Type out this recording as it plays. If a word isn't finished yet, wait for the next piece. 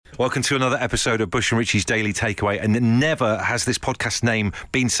Welcome to another episode of Bush and Richie's Daily Takeaway, and never has this podcast name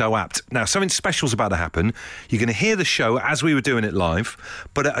been so apt. Now, something special's about to happen. You're going to hear the show as we were doing it live,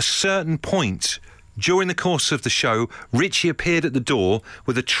 but at a certain point during the course of the show, Richie appeared at the door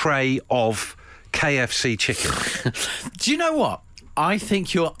with a tray of KFC chicken. Do you know what? I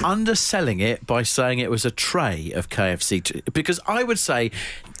think you're underselling it by saying it was a tray of KFC, because I would say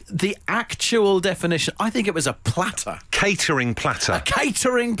the actual definition, I think it was a platter. Catering platter. A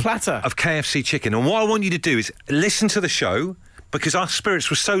catering platter. Of KFC chicken. And what I want you to do is listen to the show, because our spirits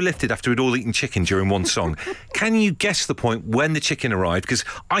were so lifted after we'd all eaten chicken during one song. Can you guess the point when the chicken arrived? Because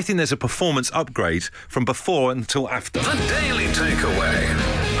I think there's a performance upgrade from before until after. The Daily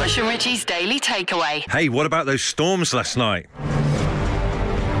Takeaway. Bush and Richie's Daily Takeaway. Hey, what about those storms last night?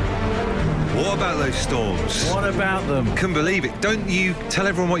 What about those storms? What about them? Couldn't believe it. Don't you tell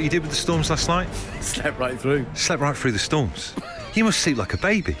everyone what you did with the storms last night? Slept right through. Slept right through the storms. You must sleep like a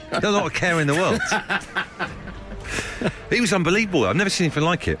baby. There's a lot of care in the world. It was unbelievable. I've never seen anything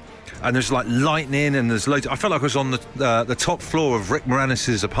like it. And there's like lightning, and there's loads. I felt like I was on the top floor of Rick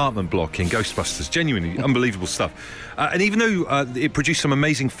Moranis' apartment block in Ghostbusters. Genuinely unbelievable stuff. And even though it produced some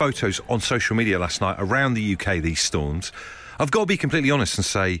amazing photos on social media last night around the UK, these storms, I've got to be completely honest and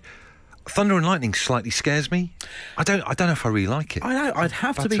say, thunder and lightning slightly scares me. I don't know if I really like it. I know. I'd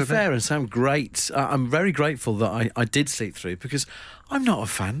have to be fair and say I'm great. I'm very grateful that I did sleep through, because I'm not a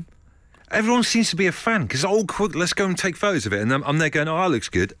fan. Everyone seems to be a fan, because let's go and take photos of it, and then I'm there going, oh, that looks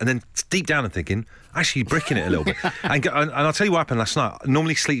good, and then deep down I'm thinking, actually bricking it a little bit. and I'll tell you what happened last night. I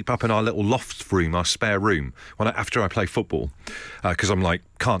normally sleep up in our little loft room, our spare room, after I play football, because I'm like,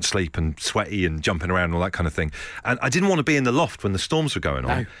 can't sleep and sweaty and jumping around and all that kind of thing. And I didn't want to be in the loft when the storms were going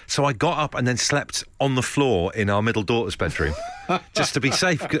on, so I got up and then slept on the floor in our middle daughter's bedroom, just to be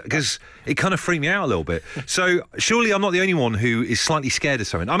safe, because it kind of freaked me out a little bit. So surely I'm not the only one who is slightly scared of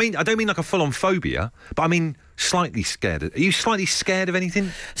something. I mean, I don't mean like a full-on phobia, but I mean slightly scared. Are you slightly scared of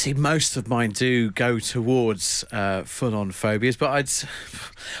anything? See, most of mine do go towards full-on phobias, but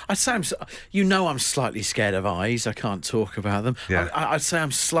I'd say I'm slightly scared of eyes. I can't talk about them. Yeah. I'd say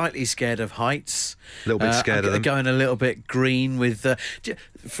I'm slightly scared of heights. A little bit scared of them. Going a little bit green with,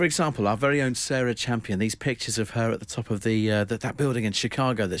 for example, our very own Sarah Champion. These pictures of her at the top of that building in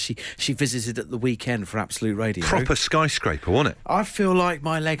Chicago that she visited at the weekend for Absolute Radio. Proper skyscraper, wasn't it? I feel like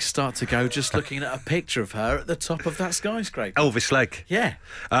my legs start to go just looking at a picture of her at the top of that skyscraper. Elvis leg. Yeah.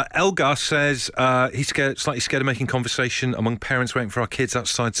 Elgar says he's slightly scared of making conversation among parents waiting for our kids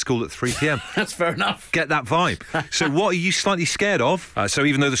outside school at 3 p.m. That's fair enough. Get that vibe. So what are you slightly scared of? So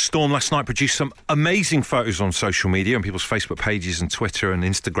even though the storm last night produced some amazing photos on social media and people's Facebook pages and Twitter and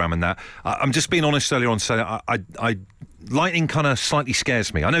Instagram and that, I'm just being honest earlier on saying lightning kind of slightly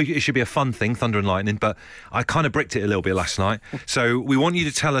scares me. I know it should be a fun thing, thunder and lightning, but I kind of bricked it a little bit last night. So we want you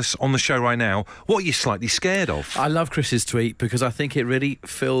to tell us on the show right now what you're slightly scared of. I love Chris's tweet, because I think it really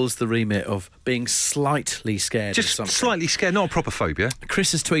fills the remit of being slightly scared Just of something. Slightly scared, not a proper phobia.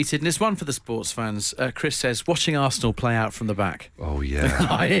 Chris has tweeted, and it's one for the sports fans. Chris says, watching Arsenal play out from the back. Oh,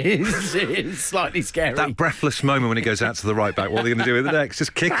 yeah. It is slightly scary. That breathless moment when it goes out to the right back, what are they going to do with it next?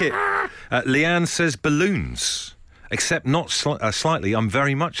 Just kick it. Leanne says balloons. Except not slightly, I'm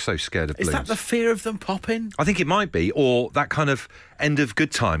very much so scared of balloons. Is that the fear of them popping? I think it might be, or that kind of end of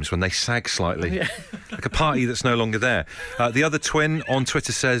good times when they sag slightly, like a party that's no longer there. The other twin on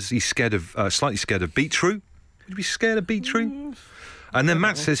Twitter says he's slightly scared of beetroot. Would you be scared of beetroot? And then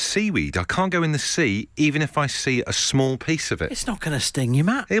Matt says seaweed. I can't go in the sea even if I see a small piece of it. It's not going to sting you,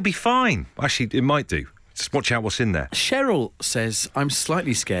 Matt. It'll be fine. Actually, it might do. Just watch out what's in there. Cheryl says, I'm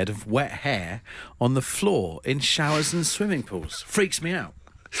slightly scared of wet hair on the floor in showers and swimming pools. Freaks me out.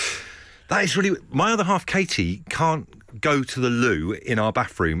 That is really... My other half, Katie, can't go to the loo in our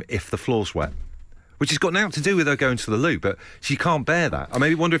bathroom if the floor's wet, which has got nothing to do with her going to the loo, but she can't bear that. I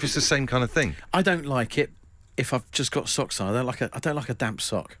maybe wonder if it's the same kind of thing. I don't like it if I've just got socks on. I don't like a damp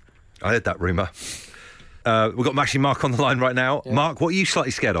sock. I heard that rumour. We've got actually Mark on the line right now. Yeah. Mark, what are you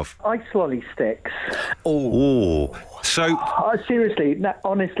slightly scared of? Ice lolly sticks. Oh. So... seriously,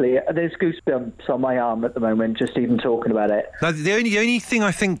 honestly, there's goosebumps on my arm at the moment, just even talking about it. Now, the only thing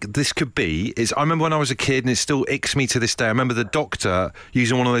I think this could be is, I remember when I was a kid, and it still icks me to this day, I remember the doctor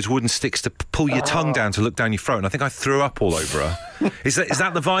using one of those wooden sticks to pull your tongue down to look down your throat, and I think I threw up all over her. Is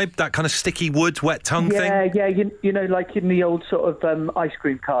that the vibe? That kind of sticky wood, wet tongue thing? Yeah, you know, like in the old sort of ice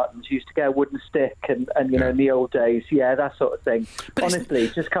cream cartons, you used to get a wooden stick, and you know, in the old days, that sort of thing. But honestly,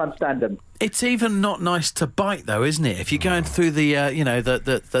 just can't stand them. It's even not nice to bite, though, isn't it? If you're going through the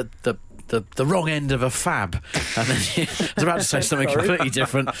the wrong end of a fab, and then I was about to say something completely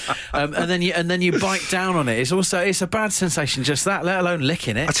different, and then you bite down on it. It's a bad sensation, just that, let alone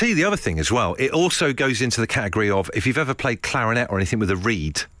licking it. I'll tell you the other thing as well. It also goes into the category of if you've ever played clarinet or anything with a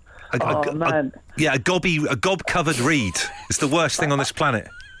reed. A gob-covered reed. It's the worst thing on this planet.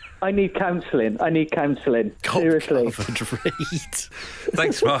 I need counselling. Seriously. Gob-covered reed.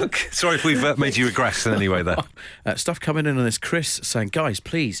 Thanks, Mark. Sorry if we've made you regress in any way there. Stuff coming in on this. Chris saying, guys,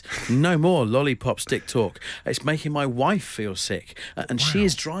 please, no more lollipop stick talk. It's making my wife feel sick, and she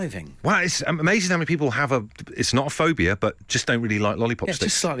is driving. Wow, it's amazing how many people have it's not a phobia, but just don't really like lollipop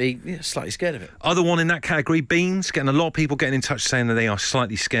sticks. Just slightly scared of it. Other one in that category, beans. Getting a lot of people getting in touch saying that they are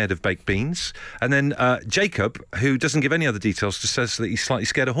slightly scared of baked beans. And then Jacob, who doesn't give any other details, just says that he's slightly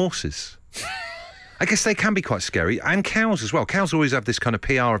scared of horses. I guess they can be quite scary, and cows as well. Cows always have this kind of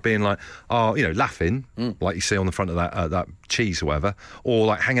PR of being like, laughing, like you see on the front of that cheese or whatever, or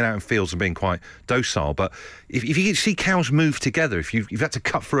like hanging out in fields and being quite docile. But if you see cows move together, if you've had to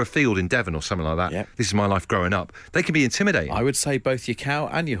cut through a field in Devon or something like that, This is my life growing up, they can be intimidating. I would say both your cow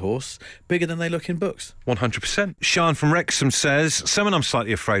and your horse, bigger than they look in books. 100%. Sean from Wrexham says, someone I'm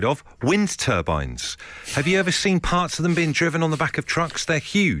slightly afraid of, wind turbines. Have you ever seen parts of them being driven on the back of trucks? They're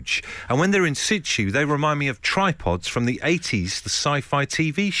huge. And when they're in situ, they remind me of tripods from the 80s, the sci-fi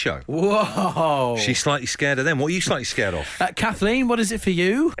TV show. Whoa! She's slightly scared of them. What are you slightly scared of? Kathleen, what is it for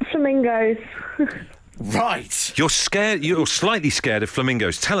you? Flamingos. Right. You're slightly scared of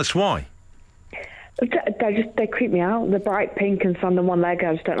flamingos. Tell us why. They creep me out. They're bright pink and stand on one leg.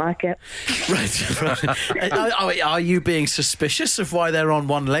 I just don't like it. Right. Are you being suspicious of why they're on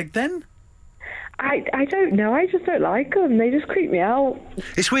one leg then? I don't know. I just don't like them. They just creep me out.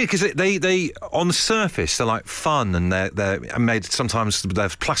 It's weird because they on the surface they're like fun, and they're made, sometimes they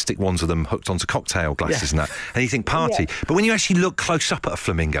have plastic ones of them hooked onto cocktail glasses and that, and you think party. Yeah. But when you actually look close up at a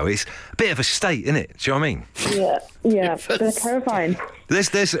flamingo, it's a bit of a state, isn't it? Do you know what I mean? Yeah. They're terrifying.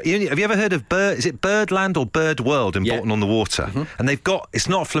 Have you ever heard of Is it Birdland or Bird World in Bolton on the Water? Mm-hmm. And they've got, it's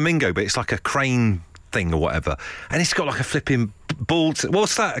not a flamingo, but it's like a crane thing or whatever, and it's got like a flipping bald,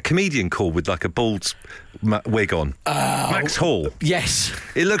 what's that, a comedian called with like a bald wig on? Max Hall. Yes,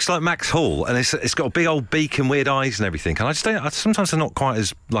 it looks like Max Hall, and it's got a big old beak and weird eyes and everything, and I just don't, sometimes they're not quite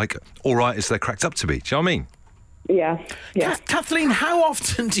as like all right as they're cracked up to be. Do you know what I mean? Yeah. Kathleen, how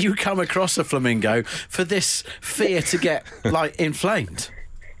often do you come across a flamingo for this fear to get like inflamed?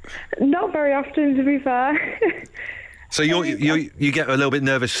 Not very often, to be fair. So you get a little bit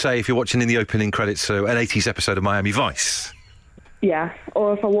nervous, say, if you're watching in the opening credits an 80s episode of Miami Vice? Yeah,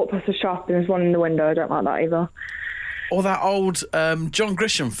 or if I walk past a shop and there's one in the window, I don't like that either. Or that old John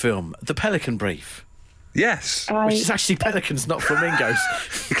Grisham film, The Pelican Brief. Yes. Which is actually pelicans, not flamingos.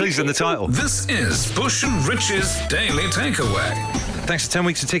 It clues in the title. This is Bush and Rich's Daily Takeaway. Thanks for 10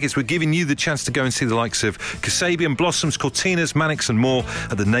 weeks of tickets. We're giving you the chance to go and see the likes of Kasabian, Blossoms, Cortinas, Mannix and more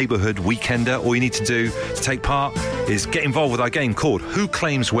at the Neighbourhood Weekender. All you need to do to take part is get involved with our game called Who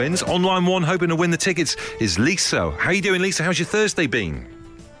Claims Wins. On line one, hoping to win the tickets, is Lisa. How are you doing, Lisa? How's your Thursday been?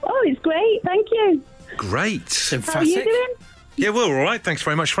 Oh, it's great. Thank you. Great. How are you doing? Yeah, we're all right. Thanks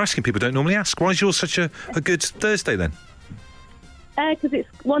very much for asking. People don't normally ask. Why is yours such a good Thursday then? Because it's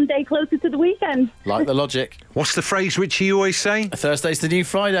one day closer to the weekend. Like the logic. What's the phrase, Richie, you always say? Thursday's the new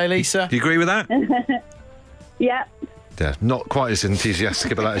Friday, Lisa. Do you agree with that? Yeah. Yeah, not quite as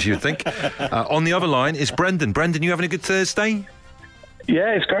enthusiastic about that as you would think. On the other line is Brendan. Brendan, you having a good Thursday?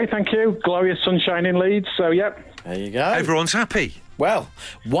 Yeah, it's great, thank you. Glorious sunshine in Leeds, so yep. There you go. Everyone's happy. Well,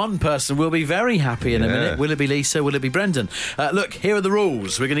 one person will be very happy in a minute. Will it be Lisa? Will it be Brendan? Look, here are the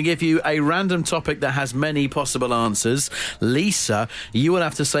rules. We're going to give you a random topic that has many possible answers. Lisa, you will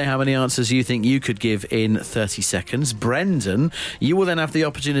have to say how many answers you think you could give in 30 seconds. Brendan, you will then have the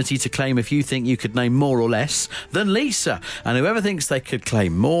opportunity to claim if you think you could name more or less than Lisa. And whoever thinks they could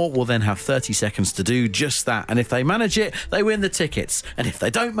claim more will then have 30 seconds to do just that. And if they manage it, they win the tickets. And if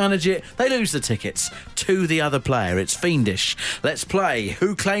they don't manage it, they lose the tickets to the other player. It's fiendish. Let's play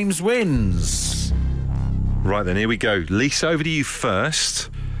Who Claims Wins. Right then, here we go. Lisa, over to you first.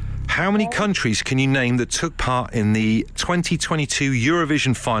 How many countries can you name that took part in the 2022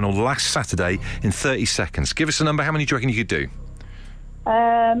 Eurovision final last Saturday in 30 seconds? Give us a number. How many do you reckon you could do?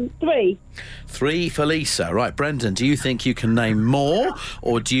 3. 3 for Lisa. Right, Brendan, do you think you can name more,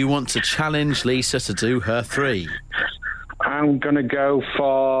 or do you want to challenge Lisa to do her 3? I'm going to go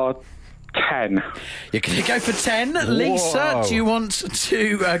for 10. You're going to go for 10. Lisa, Whoa. do you want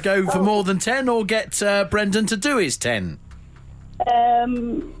to go for more than 10 or get Brendan to do his 10?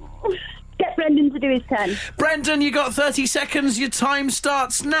 Get Brendan to do his 10. Brendan, you got 30 seconds. Your time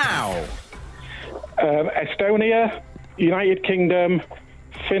starts now. Estonia, United Kingdom,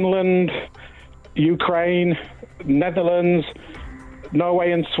 Finland, Ukraine, Netherlands,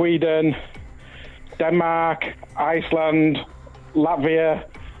 Norway and Sweden, Denmark, Iceland, Latvia,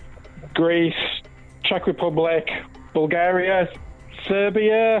 Greece, Czech Republic, Bulgaria,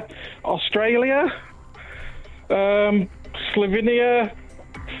 Serbia, Australia, Slovenia,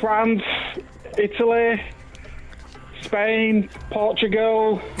 France, Italy, Spain,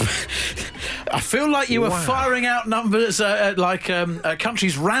 Portugal. I feel like you were firing out numbers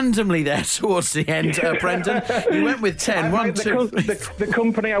countries randomly there towards the end, Brendan. You went with 10. The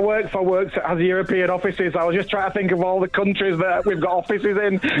company I work for has European offices. I was just trying to think of all the countries that we've got offices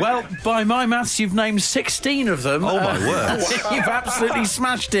in. Well, by my maths, you've named 16 of them. Oh, my word. You've absolutely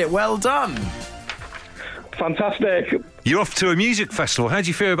smashed it. Well done. Fantastic. You're off to a music festival. How do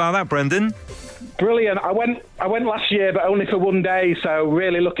you feel about that, Brendan? Brilliant. I went last year, but only for one day, so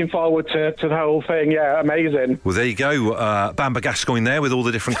really looking forward to the whole thing. Yeah, amazing. Well, there you go. Bamber Gascoigne there with all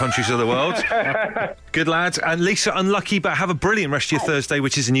the different countries of the world. Good lads. And Lisa, unlucky, but have a brilliant rest of your Thursday,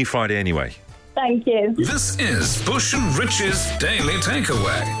 which is a new Friday anyway. Thank you. This is Bush and Rich's Daily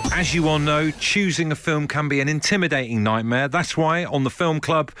Takeaway. As you all know, choosing a film can be an intimidating nightmare. That's why on the Film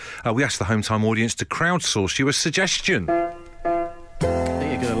Club, we asked the Home Time audience to crowdsource you a suggestion.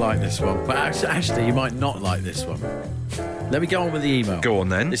 You're going to like this one, but actually you might not like this one. Let me go on with the email. Go on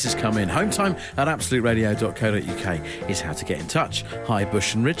then. This has come in. hometime@absoluteradio.co.uk is how to get in touch. Hi,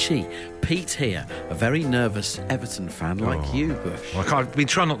 Bush and Richie. Pete here, a very nervous Everton fan like you, Bush. Well, I've been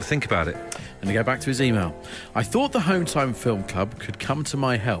trying not to think about it. And to go back to his email. I thought the Home Time Film Club could come to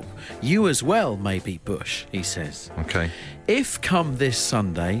my help. You as well, maybe, Bush, he says. OK. If come this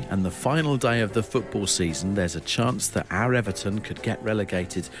Sunday and the final day of the football season, there's a chance that our Everton could get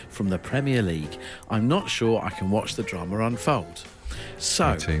relegated from the Premier League, I'm not sure I can watch the drama unfold.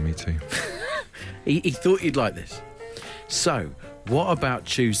 So, Me too. he thought you'd like this. So, what about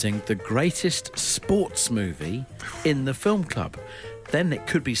choosing the greatest sports movie in the film club? Then it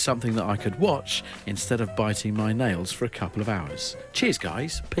could be something that I could watch instead of biting my nails for a couple of hours. Cheers,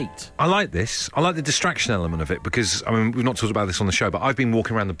 guys. Pete. I like this. I like the distraction element of it because, I mean, we've not talked about this on the show, but I've been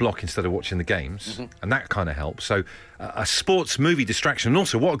walking around the block instead of watching the games, and that kind of helps. So a sports movie distraction. And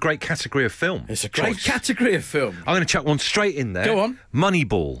also, what a great category of film. It's a great category of film. I'm going to chuck one straight in there. Go on.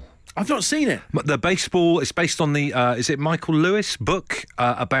 Moneyball. I've not seen it. The baseball is based on the, is it Michael Lewis book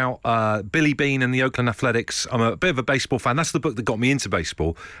about Billy Beane and the Oakland Athletics. I'm a bit of a baseball fan. That's the book that got me into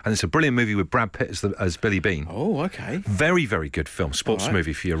baseball. And it's a brilliant movie with Brad Pitt as Billy Beane. Oh, OK. Very, very good film. Sports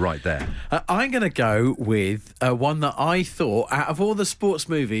movie for you right there. I'm going to go with one that I thought, out of all the sports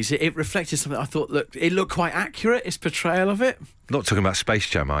movies, it reflected something I thought, it looked quite accurate, its portrayal of it. Not talking about Space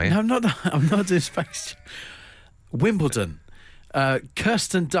Jam, are you? No, I'm not doing Space Jam. Wimbledon.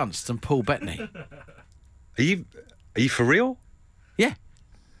 Kirsten Dunst and Paul Bettany. Are you for real? Yeah.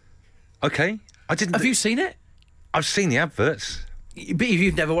 Okay. Have you seen it? I've seen the adverts. But if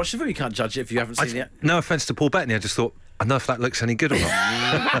you've never watched the film, you can't judge it if you haven't seen it. No offence to Paul Bettany, I just thought, I know if that looks any good or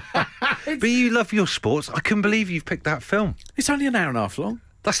not. But you love your sports. I couldn't believe you've picked that film. It's only an hour and a half long.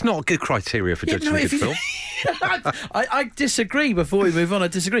 That's not a good criteria for judging a good film. I disagree. Before we move on, I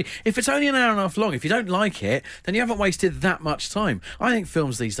disagree. If it's only an hour and a half long, if you don't like it, then you haven't wasted that much time. I think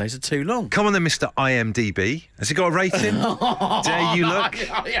films these days are too long. Come on then, Mr. IMDb. Has it got a rating? Dare you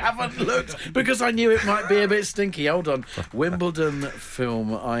look? I haven't looked because I knew it might be a bit stinky. Hold on. Wimbledon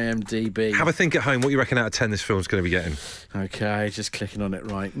film IMDb. Have a think at home. What you reckon out of 10 this film's going to be getting? Okay, just clicking on it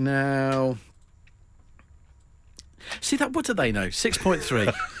right now. See that? What do they know?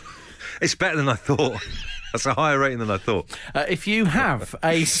 6.3. It's better than I thought. That's a higher rating than I thought. If you have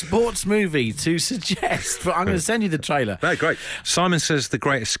a sports movie to suggest, but I'm going to send you the trailer. Very great. Simon says The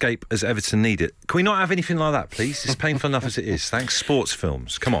Great Escape as Everton need it. Can we not have anything like that, please? It's painful enough as it is. Thanks. Sports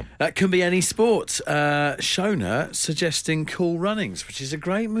films. Come on. That can be any sport. Shona suggesting Cool Runnings, which is a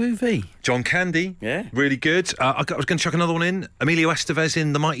great movie. John Candy. Yeah. Really good. I was going to chuck another one in. Emilio Estevez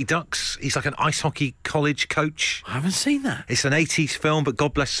in The Mighty Ducks. He's like an ice hockey college coach. I haven't seen that. It's an 80s film, but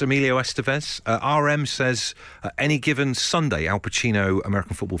God bless Emilio Estevez. RM says Any Given Sunday, Al Pacino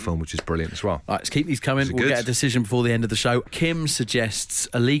American football film, which is brilliant as well. All right, let's keep these coming. We'll get a decision before the end of the show. Kim suggests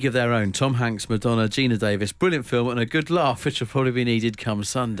A League of Their Own. Tom Hanks, Madonna, Gina Davis. Brilliant film and a good laugh, which will probably be needed come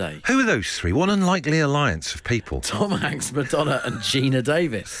Sunday. Who are those three? What an unlikely alliance of people. Tom Hanks, Madonna and Gina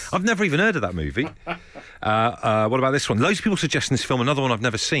Davis. I've never even heard of that movie. What about this one? Loads of people suggesting this film, another one I've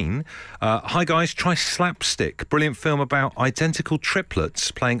never seen. Hi guys, try Slapstick. Brilliant film about identical triplets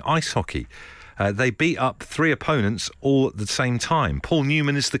playing ice hockey. They beat up 3 opponents all at the same time. Paul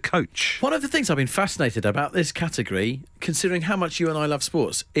Newman is the coach. One of the things I've been fascinated about this category, considering how much you and I love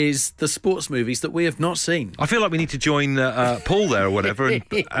sports, is the sports movies that we have not seen. I feel like we need to join Paul there or whatever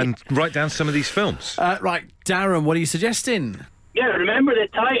and write down some of these films. Right, Darren, what are you suggesting? Yeah, remember the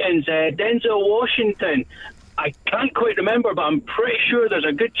Titans, Denzel Washington. I can't quite remember, but I'm pretty sure there's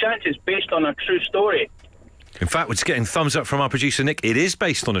a good chance it's based on a true story. In fact, we're just getting thumbs up from our producer, Nick. It is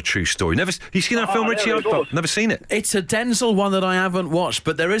based on a true story. You seen that film, Richie? I've never seen it. It's a Denzel one that I haven't watched,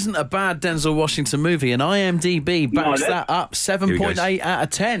 but there isn't a bad Denzel Washington movie, and IMDb backs that up 7.8 out of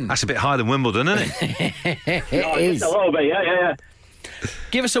 10. That's a bit higher than Wimbledon, isn't it? It is. A little bit, yeah.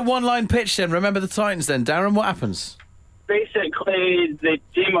 Give us a one-line pitch then. Remember the Titans then, Darren. What happens? Basically, the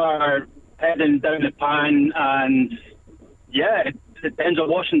team are heading down the pan, and Denzel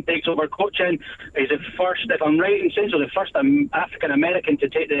Washington takes over coaching. He's the first, if I'm right in saying so, the first African American to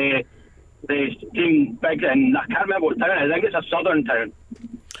take the team big. And I can't remember what town it is. I think it's a southern town.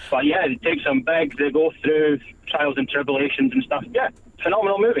 But yeah, it takes them big. They go through trials and tribulations and stuff. Yeah,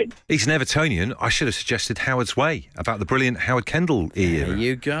 phenomenal movie. He's an Evertonian. I should have suggested Howard's Way, about the brilliant Howard Kendall era. There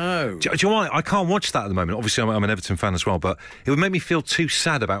you go. Do you know what? I can't watch that at the moment. Obviously, I'm an Everton fan as well, but it would make me feel too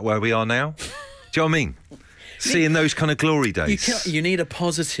sad about where we are now. Do you know what I mean? Seeing those kind of glory days. You need a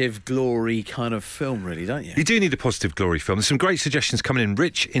positive glory kind of film, really, don't you? You do need a positive glory film. There's some great suggestions coming in.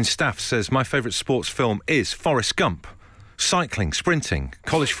 Rich in Staff says, my favourite sports film is Forrest Gump. Cycling, sprinting,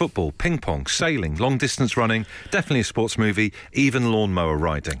 college football, ping pong, sailing, long distance running, definitely a sports movie, even lawnmower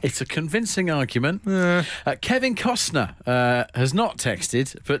riding. It's a convincing argument. Kevin Costner has not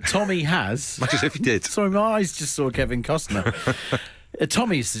texted, but Tommy has. Much as if he did. Sorry, my eyes just saw Kevin Costner.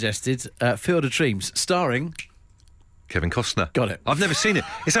 Tommy suggested Field of Dreams, starring Kevin Costner. Got it. I've never seen it.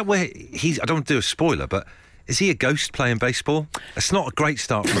 Is that where I don't want to do a spoiler, but is he a ghost playing baseball? It's not a great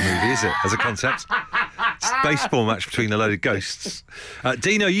start for a movie, is it, as a concept? It's a baseball match between a load of ghosts.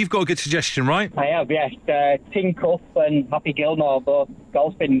 Dino, you've got a good suggestion, right? I have, yes. Tin Cup and Happy Gilmore, both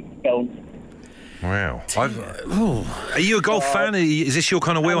golfing films. Wow. Are you a golf fan? Is this your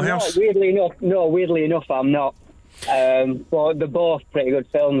kind of wheelhouse? Weirdly enough, I'm not. But they're both pretty good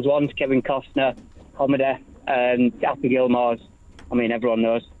films. One's Kevin Costner, comedy, and Happy Gilmore's. I mean, everyone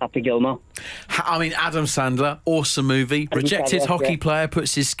knows Happy Gilmore. I mean, Adam Sandler, awesome movie. Rejected hockey player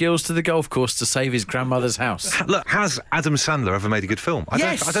puts his skills to the golf course to save his grandmother's house. Look, has Adam Sandler ever made a good film? I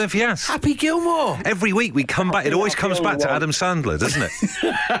don't know if he has. Happy Gilmore. Every week we come back. It always comes back to Adam Sandler, doesn't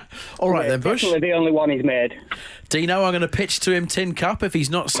it? All right then, Bush. Definitely the only one he's made. Dino, I'm going to pitch to him Tin Cup if he's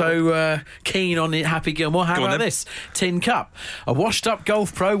not so keen on it. Happy Gilmore. How about this? Tin Cup. A washed-up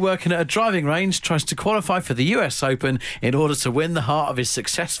golf pro working at a driving range tries to qualify for the US Open in order to win the heart of his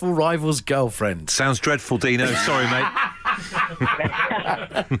successful rival's girlfriend. Sounds dreadful, Dino. Sorry, mate.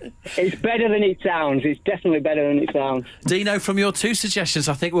 It's better than it sounds. It's definitely better than it sounds. Dino, from your 2 suggestions,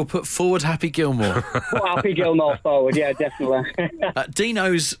 I think we'll put forward Happy Gilmore. Put Happy Gilmore forward, yeah, definitely.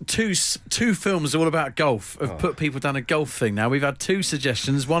 Dino's two films all about golf have put people down a golf thing. Now, we've had 2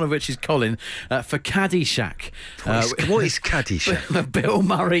 suggestions, one of which is Colin, for Caddyshack. What is Caddyshack? Bill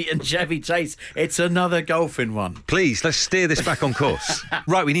Murray and Chevy Chase. It's another golfing one. Please, let's steer this back on course.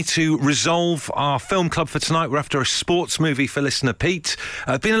 Right, we need to resolve our film club for tonight. We're after a sports movie for listener Pete.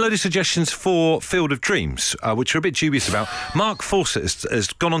 Been a load of suggestions for Field of Dreams, which we're a bit dubious about. Mark Fawcett has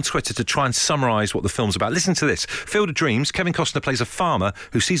gone on Twitter to try and summarise what the film's about. Listen to this. Field of Dreams, Kevin Costner plays a farmer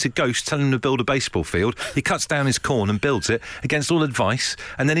who sees a ghost telling him to build a baseball field. He cuts down his corn and builds it against all advice,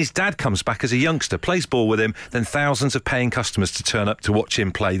 and then his dad comes back as a youngster, plays ball with him, then thousands of paying customers to turn up to watch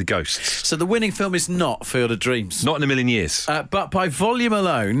him play the ghosts. So the winning film is not Field of Dreams. Not in a million years. But by volume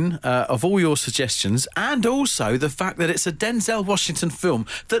alone, of all your suggestions, and also the fact that it's a Denzel Washington film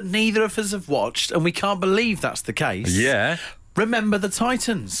that neither of us have watched, and we can't believe that's the case. Yeah. Remember the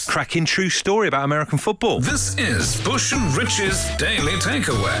Titans. Cracking true story about American football. This is Bush and Rich's Daily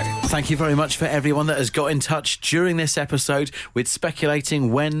Takeaway. Thank you very much for everyone that has got in touch during this episode with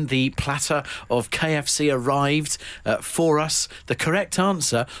speculating when the platter of KFC arrived for us. The correct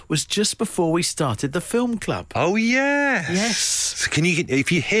answer was just before we started the film club. Oh, yes. Yes. So if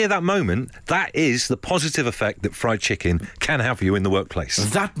you hear that moment, that is the positive effect that fried chicken can have for you in the workplace.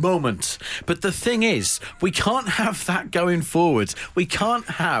 That moment. But the thing is, we can't have that going forward. We can't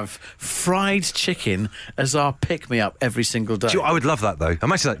have fried chicken as our pick-me-up every single day. I would love that, though.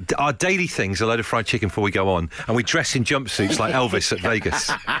 Imagine that. Our daily thing's a load of fried chicken before we go on, and we dress in jumpsuits like Elvis at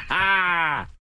Vegas.